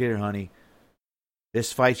at here, honey,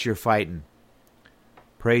 this fight you're fighting,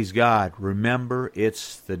 praise God, remember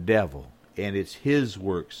it's the devil, and it's his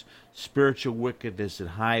works, spiritual wickedness in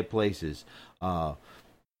high places,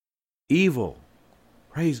 evil,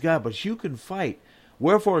 praise God, but you can fight.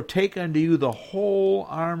 Wherefore take unto you the whole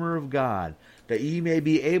armor of God, that ye may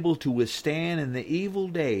be able to withstand in the evil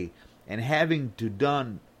day, and having to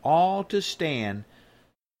done all to stand,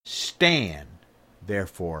 stand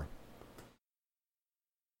therefore.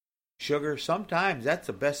 Sugar, sometimes that's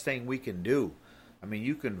the best thing we can do. I mean,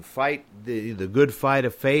 you can fight the good fight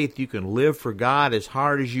of faith. You can live for God as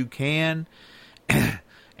hard as you can.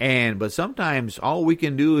 But sometimes all we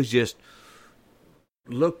can do is just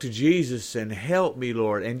look to Jesus and help me,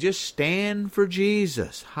 Lord, and just stand for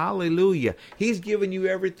Jesus. Hallelujah. He's given you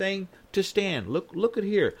everything to stand. Look at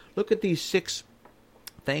here. Look at these 6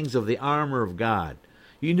 things of the armor of God.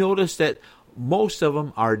 You notice that most of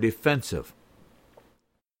them are defensive.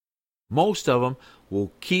 Most of them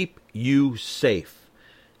will keep you safe.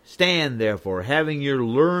 Stand, therefore, having your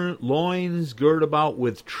loins girt about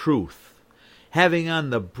with truth, having on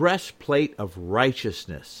the breastplate of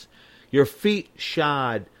righteousness, your feet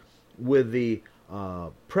shod with the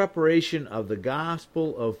preparation of the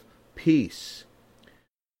gospel of peace.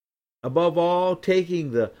 Above all,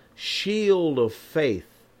 taking the shield of faith,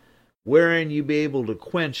 wherein you be able to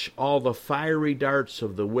quench all the fiery darts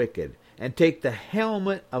of the wicked, and take the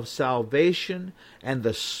helmet of salvation and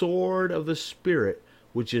the sword of the Spirit,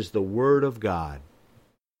 which is the Word of God.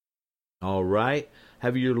 All right?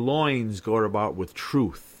 Have your loins girt about with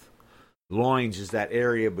truth. Loins is that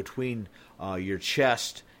area between your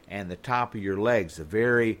chest and the top of your legs, the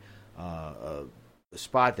very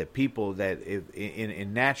spot that people that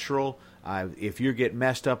in natural, if you get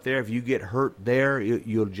messed up there, if you get hurt there,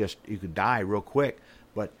 you could die real quick.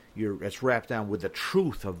 But it's wrapped down with the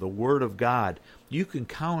truth of the Word of God. You can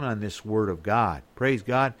count on this Word of God. Praise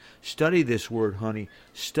God. Study this Word, honey.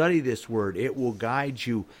 Study this Word. It will guide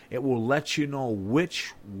you. It will let you know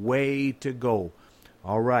which way to go.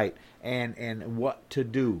 All right. And what to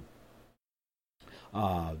do.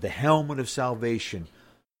 The helmet of salvation.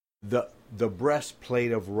 The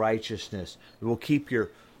breastplate of righteousness. It will keep the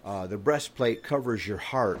breastplate covers your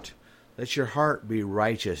heart. Let your heart be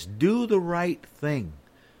righteous. Do the right thing.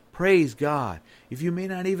 Praise God. If you may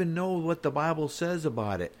not even know what the Bible says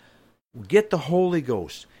about it, Get the Holy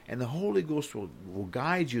Ghost, and the Holy Ghost will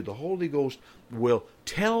guide you. The Holy Ghost will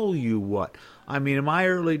tell you what. I mean, in my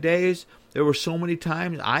early days, there were so many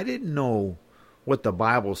times I didn't know what the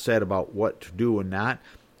Bible said about what to do and not.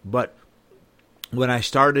 But when I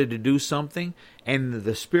started to do something, and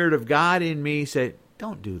the Spirit of God in me said,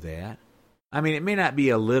 don't do that. I mean, it may not be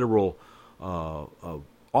a literal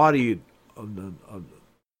audio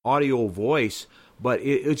voice, but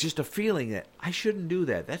it's just a feeling that I shouldn't do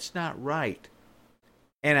that. That's not right.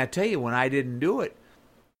 And I tell you, when I didn't do it,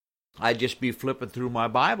 I'd just be flipping through my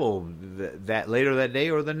Bible that later that day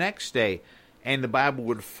or the next day, and the Bible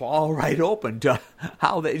would fall right open to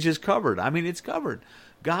how it's just covered. I mean, it's covered.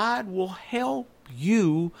 God will help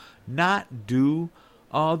you not do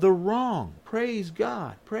the wrong. Praise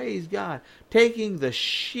God. Praise God. Taking the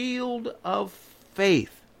shield of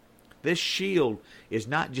faith. This shield is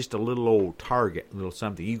not just a little old target, a little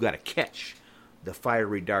something. You got to catch the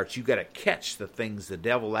fiery darts. You got to catch the things the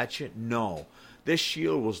devil at you. No. This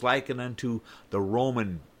shield was likened unto the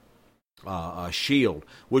Roman shield,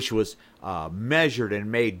 which was measured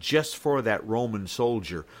and made just for that Roman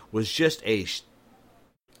soldier, was just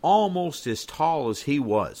almost as tall as he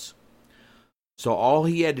was. So all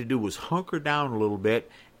he had to do was hunker down a little bit,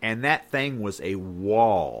 and that thing was a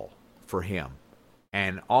wall for him.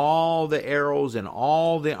 And all the arrows and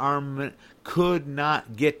all the armament could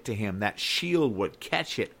not get to him. That shield would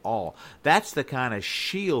catch it all. That's the kind of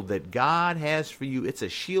shield that God has for you. It's a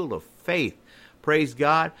shield of faith. Praise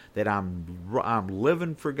God that I'm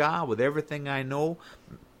living for God with everything I know.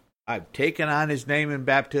 I've taken on His name in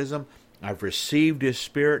baptism. I've received His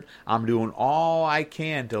Spirit. I'm doing all I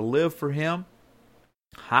can to live for Him.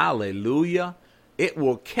 Hallelujah. It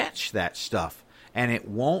will catch that stuff, and it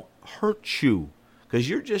won't hurt you. Because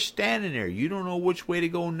you're just standing there. You don't know which way to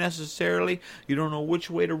go necessarily. You don't know which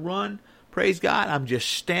way to run. Praise God. I'm just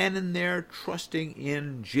standing there trusting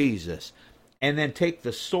in Jesus. And then take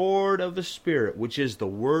the sword of the Spirit, which is the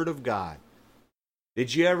Word of God.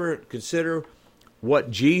 Did you ever consider what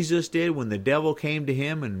Jesus did when the devil came to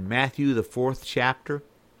him in Matthew, the 4th chapter?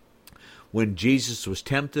 When Jesus was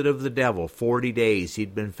tempted of the devil, 40 days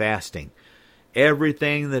he'd been fasting.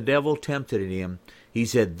 Everything the devil tempted him, he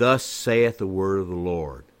said, thus saith the word of the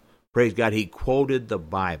Lord. Praise God. He quoted the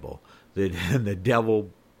Bible. The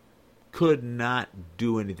devil could not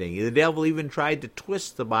do anything. The devil even tried to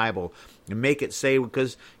twist the Bible and make it say,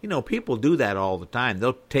 because, people do that all the time.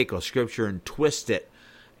 They'll take a scripture and twist it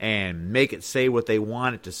and make it say what they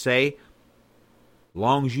want it to say. As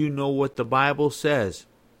long as you know what the Bible says,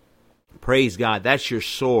 praise God, that's your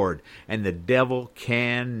sword, and the devil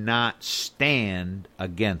cannot stand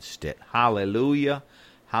against it. Hallelujah,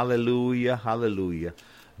 hallelujah, hallelujah.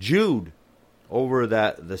 Jude, over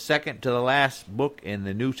the second to the last book in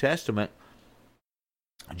the New Testament,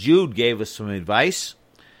 Jude gave us some advice.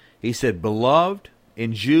 He said, beloved,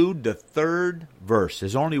 in Jude, the 3rd verse.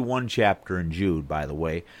 There's only one chapter in Jude, by the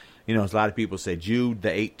way. A lot of people say Jude, the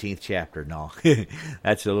 18th chapter. No,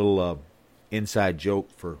 that's a little inside joke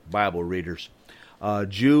for Bible readers.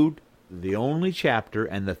 Jude, the only chapter,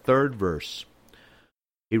 and the 3rd verse.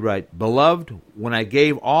 He writes, beloved, when I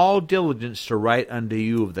gave all diligence to write unto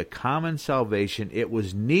you of the common salvation, it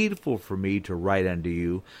was needful for me to write unto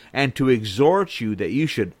you, and to exhort you that you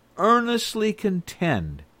should earnestly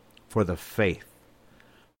contend for the faith.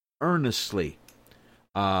 Earnestly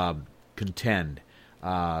contend.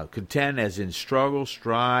 Contend as in struggle,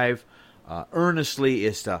 strive. Earnestly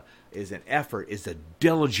is an effort, is a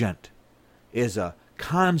diligent, is a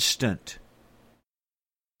constant.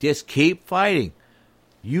 Just keep fighting.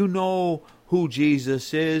 You know who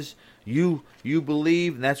Jesus is. You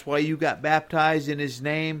believe, and that's why you got baptized in His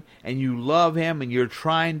name, and you love Him, and you're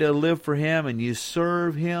trying to live for Him, and you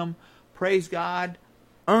serve Him. Praise God.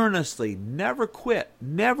 Earnestly. Never quit.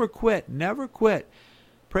 Never quit. Never quit.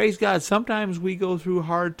 Praise God. Sometimes we go through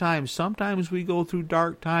hard times. Sometimes we go through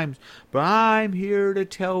dark times. But I'm here to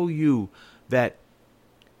tell you that,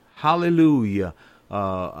 hallelujah,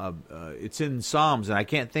 it's in Psalms, and I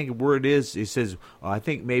can't think of where it is. It says, I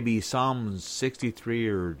think maybe Psalms 63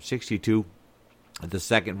 or 62, the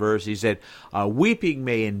 2nd verse. He said, weeping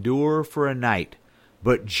may endure for a night,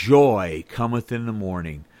 but joy cometh in the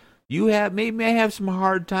morning. You may have some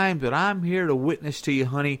hard times, but I'm here to witness to you,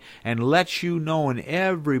 honey, and let you know, and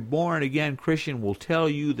every born-again Christian will tell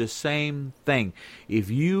you the same thing. If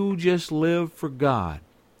you just live for God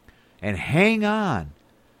and hang on,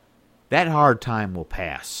 that hard time will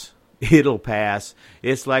pass. It'll pass.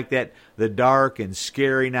 It's like the dark and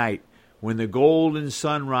scary night when the golden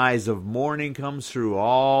sunrise of morning comes through,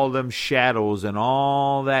 all them shadows and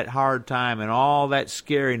all that hard time and all that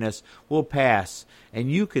scariness will pass,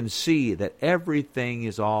 and you can see that everything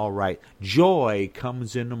is all right. Joy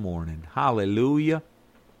comes in the morning. Hallelujah.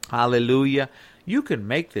 Hallelujah. You can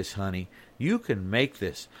make this, honey. You can make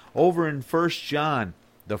this. Over in 1 John,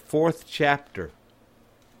 the 4th chapter.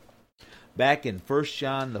 Back in 1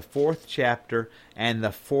 John, the 4th chapter and the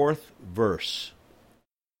 4th verse.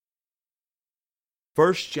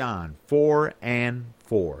 1 John 4 and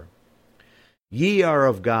 4. Ye are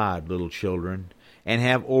of God, little children, and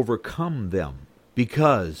have overcome them,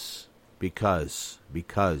 because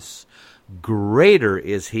greater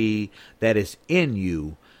is he that is in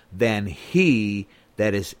you than he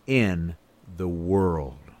that is in the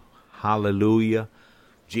world. Hallelujah.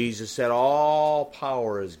 Jesus said, all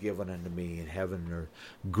power is given unto me in heaven and earth.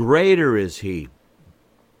 Greater is he.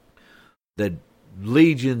 The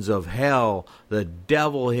legions of hell, the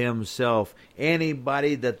devil himself,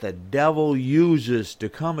 anybody that the devil uses to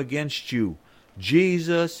come against you,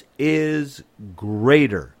 Jesus is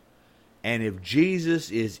greater. And if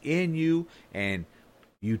Jesus is in you and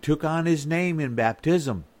you took on his name in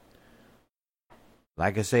baptism,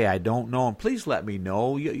 like I say, I don't know him. Please let me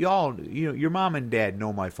know. Y'all, your mom and dad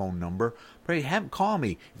know my phone number. Pray, call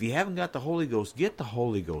me. If you haven't got the Holy Ghost, get the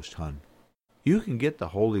Holy Ghost, hon. You can get the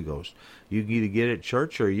Holy Ghost. You can either get it at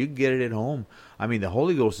church or you can get it at home. I mean, the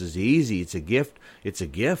Holy Ghost is easy. It's a gift. It's a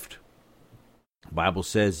gift. The Bible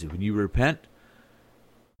says when you repent,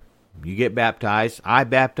 you get baptized. I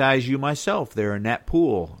baptize you myself there in that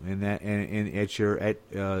pool at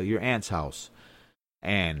your aunt's house.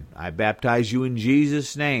 And I baptize you in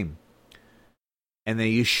Jesus' name. And then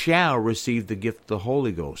you shall receive the gift of the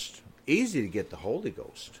Holy Ghost. Easy to get the Holy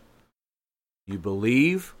Ghost. You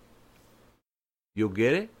believe, you'll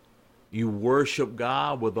get it. You worship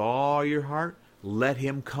God with all your heart. Let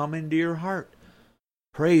him come into your heart.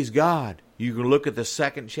 Praise God. You can look at the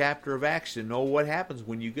 2nd chapter of Acts and know what happens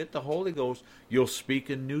when you get the Holy Ghost. You'll speak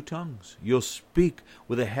in new tongues. You'll speak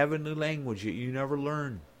with a heavenly language that you never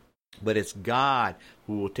learned. But it's God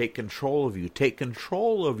who will take control of you. Take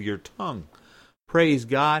control of your tongue. Praise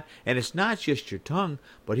God. And it's not just your tongue,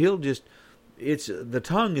 but the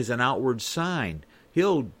tongue is an outward sign.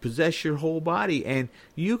 He'll possess your whole body, and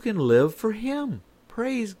you can live for him.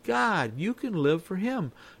 Praise God. You can live for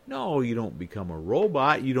him. No, you don't become a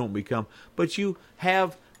robot. But you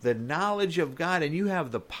have the knowledge of God, and you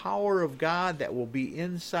have the power of God that will be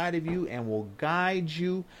inside of you and will guide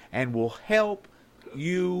you and will help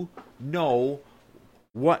you know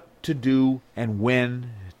what to do and when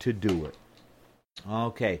to do it.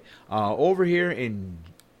 Okay, over here in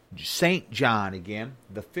St. John again,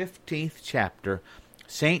 the 15th chapter,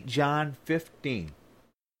 St. John 15,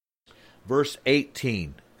 verse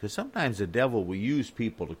 18, because sometimes the devil will use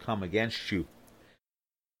people to come against you.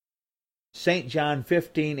 St. John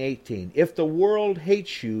 15:18. If the world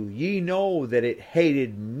hates you, ye know that it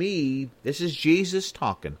hated me. This is Jesus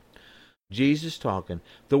talking. Jesus talking.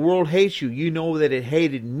 The world hates you. You know that it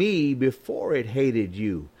hated me before it hated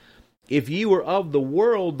you. If ye were of the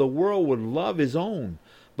world would love his own.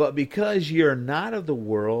 But because ye are not of the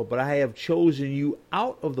world, but I have chosen you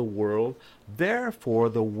out of the world, therefore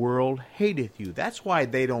the world hateth you. That's why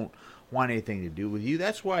they don't want anything to do with you.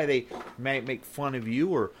 That's why they might make fun of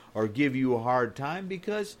you or give you a hard time,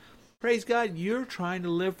 because, praise God, you're trying to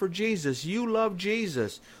live for Jesus. You love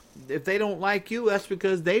Jesus. If they don't like you, that's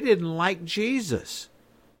because they didn't like Jesus.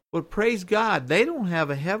 But praise God, they don't have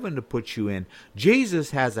a heaven to put you in.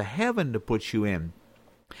 Jesus has a heaven to put you in.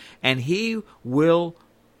 And he will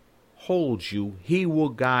hold you. He will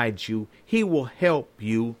guide you. He will help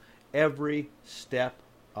you every step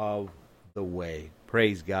of the way.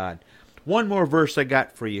 Praise God. One more verse I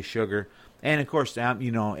got for you, sugar. And of course,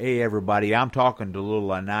 hey everybody, I'm talking to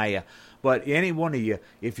little Anaya. But any one of you,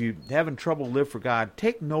 if you're having trouble to live for God,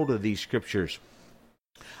 take note of these scriptures.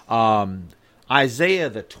 Isaiah,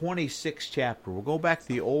 the 26th chapter. We'll go back to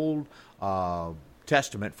the Old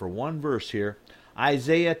Testament for one verse here.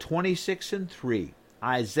 Isaiah 26:3.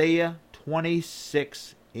 Isaiah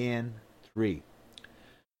 26:3.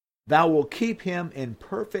 Thou wilt keep him in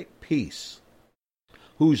perfect peace,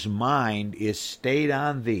 whose mind is stayed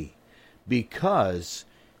on thee, because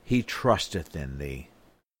he trusteth in thee.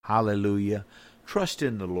 Hallelujah. Trust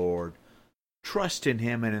in the Lord. Trust in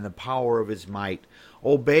him and in the power of his might.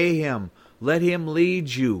 Obey him. Let him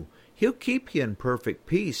lead you. He'll keep you in perfect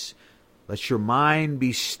peace. Let your mind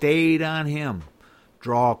be stayed on him.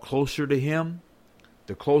 Draw closer to him.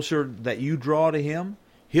 The closer that you draw to him,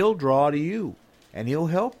 he'll draw to you. And he'll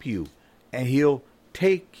help you. And he'll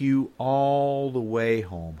take you all the way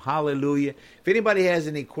home. Hallelujah. If anybody has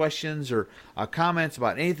any questions or comments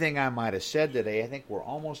about anything I might have said today, I think we're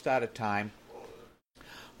almost out of time.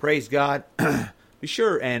 Praise God. Be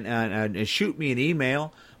sure and shoot me an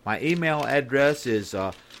email. My email address is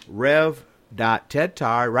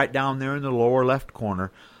rev.tedtar, right down there in the lower left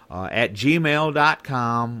corner, at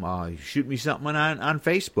gmail.com. Shoot me something on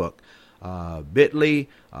Facebook. bit.ly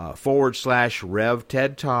 /Rev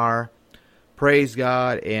Ted Tar. Praise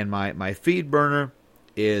God. And my feed burner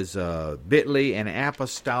is bit.ly and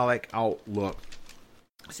Apostolic Outlook.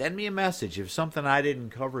 Send me a message if something I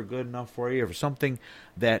didn't cover good enough for you, or something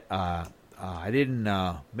that I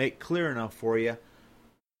didn't make clear enough for you.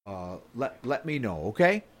 Let me know,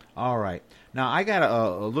 okay? All right. Now, I got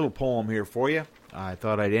a little poem here for you. I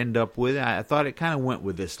thought I'd end up with it. I thought it kind of went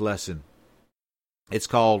with this lesson. It's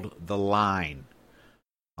called The Line.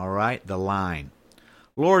 All right, The Line.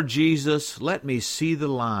 Lord Jesus, let me see the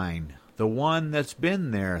line, the one that's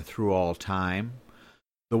been there through all time,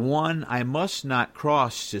 the one I must not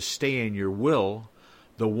cross to stay in your will,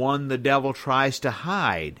 the one the devil tries to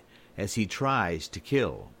hide as he tries to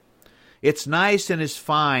kill. It's nice and it's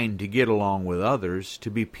fine to get along with others,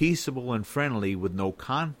 to be peaceable and friendly with no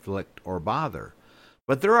conflict or bother.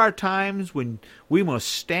 But there are times when we must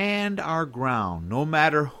stand our ground, no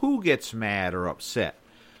matter who gets mad or upset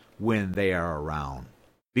when they are around.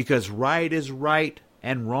 Because right is right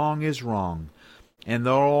and wrong is wrong. And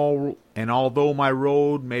although my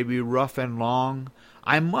road may be rough and long,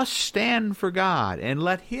 I must stand for God and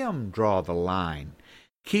let Him draw the line,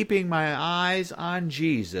 keeping my eyes on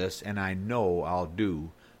Jesus, and I know I'll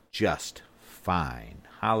do just fine.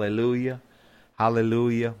 Hallelujah.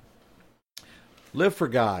 Hallelujah. Live for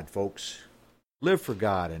God, folks. Live for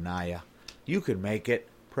God, Anaya. You can make it.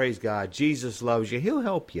 Praise God. Jesus loves you. He'll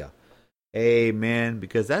help you. Amen.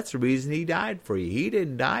 Because that's the reason He died for you. He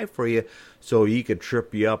didn't die for you so He could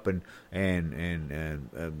trip you up and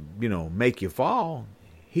make you fall.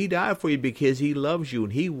 He died for you because He loves you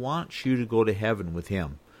and He wants you to go to heaven with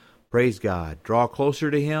Him. Praise God. Draw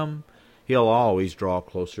closer to Him. He'll always draw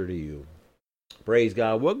closer to you. Praise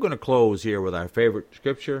God. We're going to close here with our favorite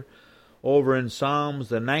scripture over in Psalms,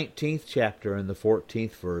 the 19th chapter and the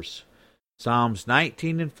 14th verse. Psalms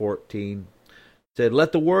 19 and 14 said,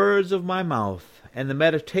 Let the words of my mouth and the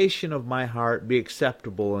meditation of my heart be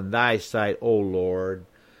acceptable in Thy sight, O Lord,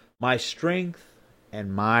 my strength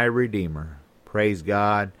and my Redeemer. Praise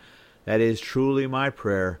God. That is truly my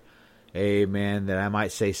prayer. Amen. That I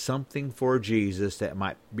might say something for Jesus that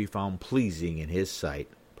might be found pleasing in His sight.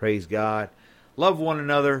 Praise God. Love one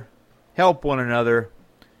another. Help one another.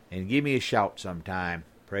 And give me a shout sometime.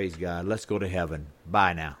 Praise God. Let's go to heaven.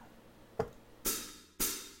 Bye now.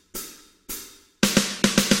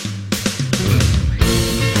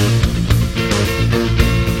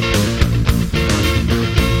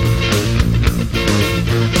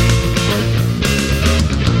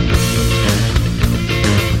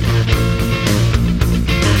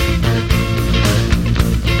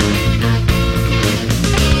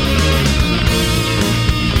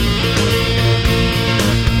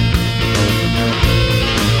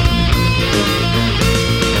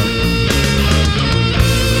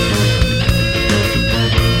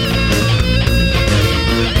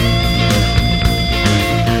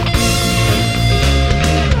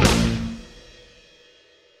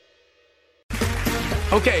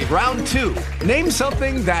 Okay, round two. Name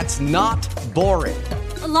something that's not boring.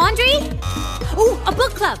 A laundry? Ooh, a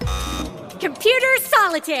book club. Computer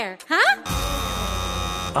solitaire, huh?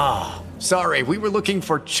 Ah, sorry, we were looking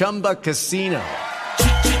for Chumba Casino.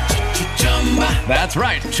 That's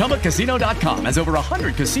right, ChumbaCasino.com has over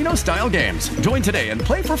 100 casino-style games. Join today and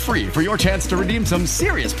play for free for your chance to redeem some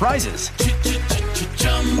serious prizes.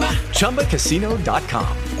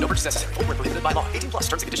 ChumbaCasino.com. No purchase necessary. Void where prohibited by law. 18+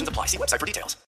 terms and conditions apply. See website for details.